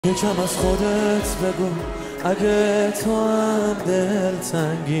یکم از خودت بگو اگه تو هم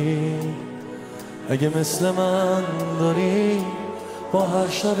دلتنگی، اگه مثل من داری با هر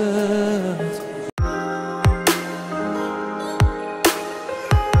شبت.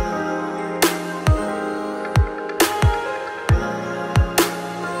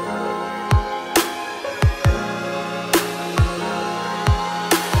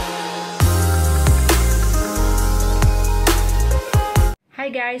 Hi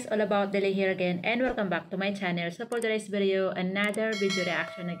guys, all about Dele here again and welcome back to my channel. So for today's video, another video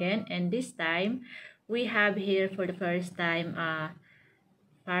reaction again, and this time we have here for the first time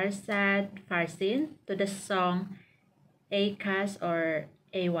FARZAD FARZIN to the song A Kash or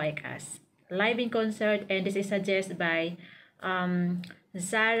AY Kash live in concert, and this is suggested by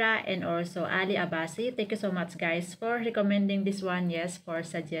Zara and also Ali Abasi. Thank you so much guys for recommending this one, yes, for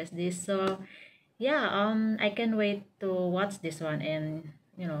suggest this. So yeah, I can't wait to watch this one and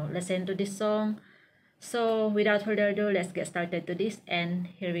listen to this song. So without further ado, let's get started to this, and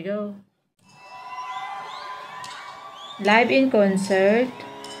here we go. Live in concert,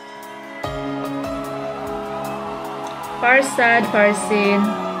 FARZAD FARZIN.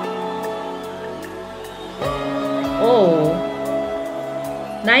 Oh,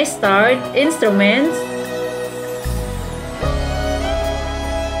 nice start. Instruments.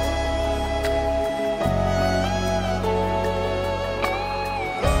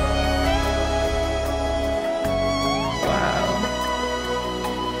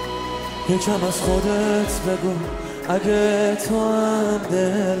 یکم از خودت بگو اگه تو هم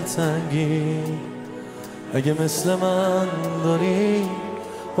دلتنگی، اگه مثل من داری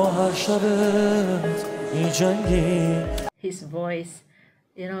با هر شبت میجنگی. His voice,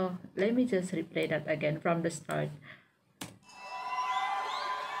 let me just replay that again from the start.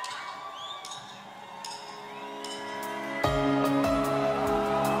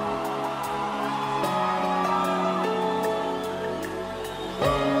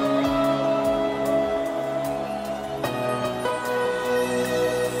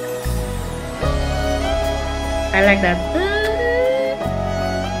 I like that.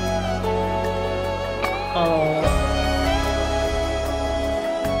 Oh.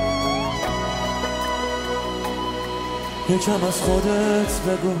 یکم از خودت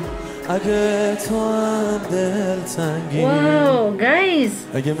بگو اگه تو هم دلتنگی. Wow,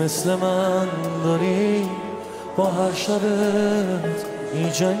 guys. اگه مثل من داری با هر شبت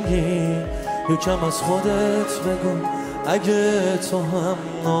میجنگی. یکم از خودت بگو اگه تو هم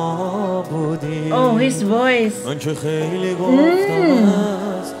نابودی. Oh, his voice. من که خیلی گفتم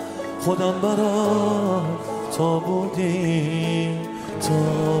از خودم برات تا بودی.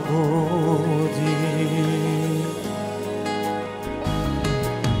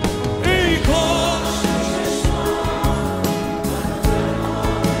 ای کاش.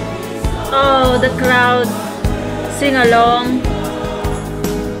 Oh, the crowd sing along.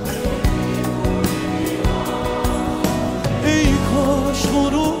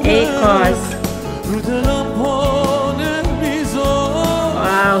 A Kash.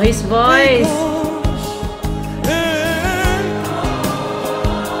 Wow, his voice.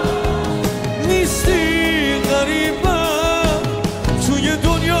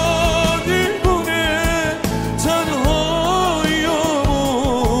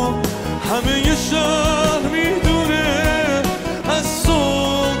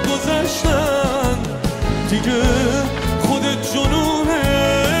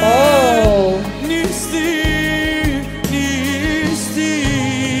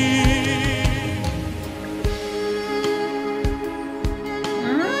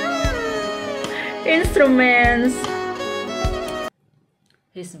 Instruments.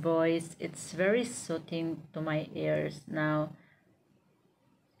 His voice, it's very soothing to my ears. Now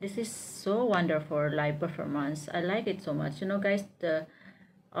this is so wonderful live performance. I like it so much, guys.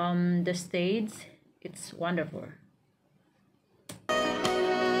 The stage, it's wonderful.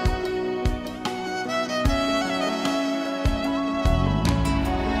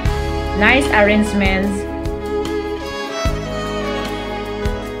 Nice arrangements.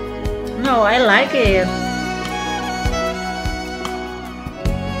 No, I like it.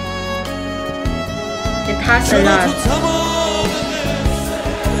 It has a lot.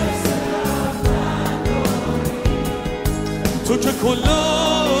 تو که کل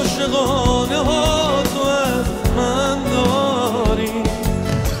عاشقانه ها تو از من داری.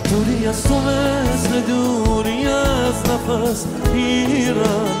 دوری از تو مثل دوری از نفس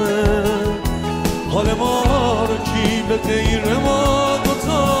پیرمه. حال ما رو کی به غیر ما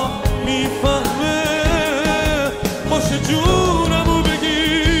دوتا میفهمه. باشه جونمو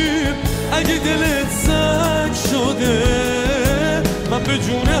بگیر اگه دلت سنگ شده. من به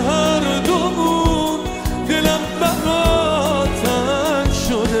جون هر دومون دلم براتن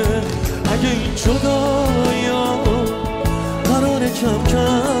شده اگه این جدایا قراره کم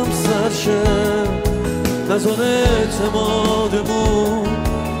کم سرشه نزار اعتمادمون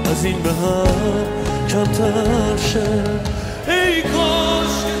از این به هم کمتر شه ای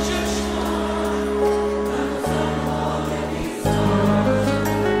کاش که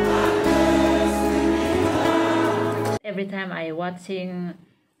Every time I watching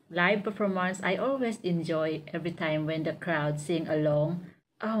live performance, I always enjoy every time when the crowd sing along.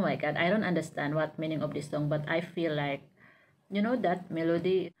 Oh my god, I don't understand what meaning of this song, but I feel like, you know, that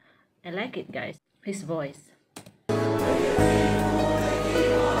melody, I like it, guys. His voice.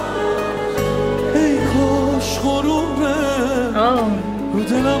 ای کاش غروبه رو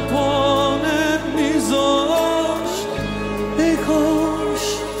دلم پانه میذاشت ای کاش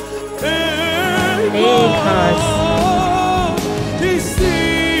ای کاش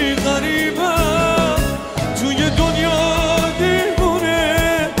نیستی غریبم توی دنیا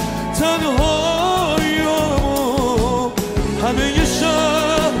دیوونه تنهاییامو همه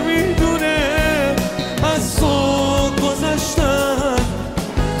شهر میدونه از تو گذشتن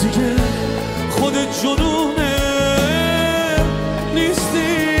دیگه خودت جنونه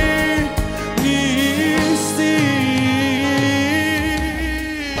نیستی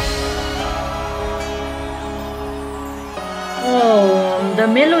Oh, the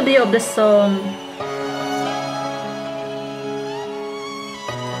melody of the song.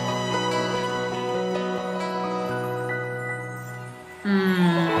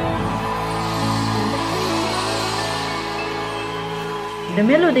 The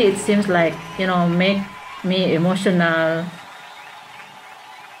melody, it seems like, you know, make me emotional.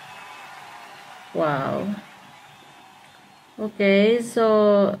 Wow. Okay,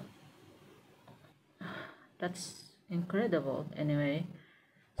 so that's incredible. Anyway,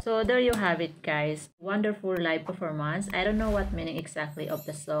 so there you have it, guys. Wonderful live performance. I don't know what meaning exactly of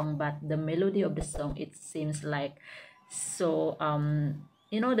the song, but the melody of the song, it seems like so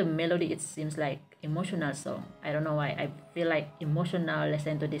you know, the melody, it seems like emotional song. I don't know why I feel like emotional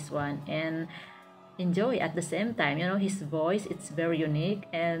listen to this one and enjoy at the same time. You know, his voice, it's very unique,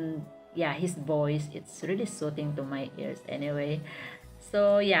 and yeah, his voice, it's really soothing to my ears. Anyway,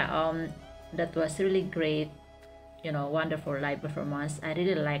 so yeah, that was really great, you know, wonderful live performance. I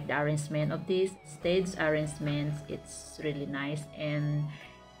really like the arrangement of this stage arrangements. It's really nice, and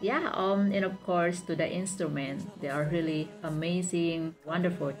yeah, and of course to the instrument, they are really amazing,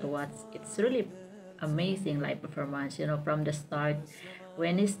 wonderful to watch. It's really amazing live performance, you know, from the start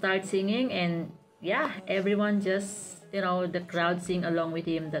when he starts singing, and yeah, everyone just, you know, the crowd sing along with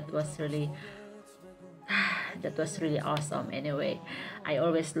him. That was really that was really awesome. Anyway, I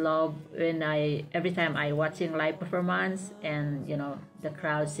always love when every time I watching live performance and, you know, the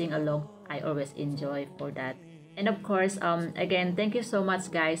crowd sing along, I always enjoy for that. And of course, again, thank you so much,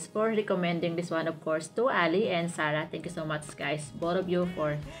 guys, for recommending this one, of course, to Ali and Sarah. Thank you so much, guys, both of you,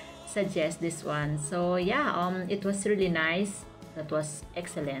 for suggest this one. So yeah, it was really nice. That was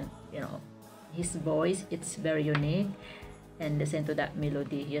excellent. You know, his voice, it's very unique, and listen to that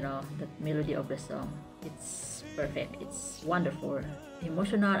melody. You know, the melody of the song, it's perfect. It's wonderful,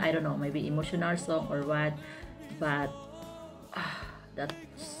 emotional. I don't know, maybe emotional song or what, but that's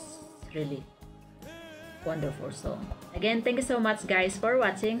really wonderful song. Again, thank you so much, guys, for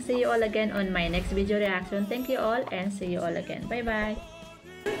watching. See you all again on my next video reaction. Thank you all, and see you all again. Bye bye.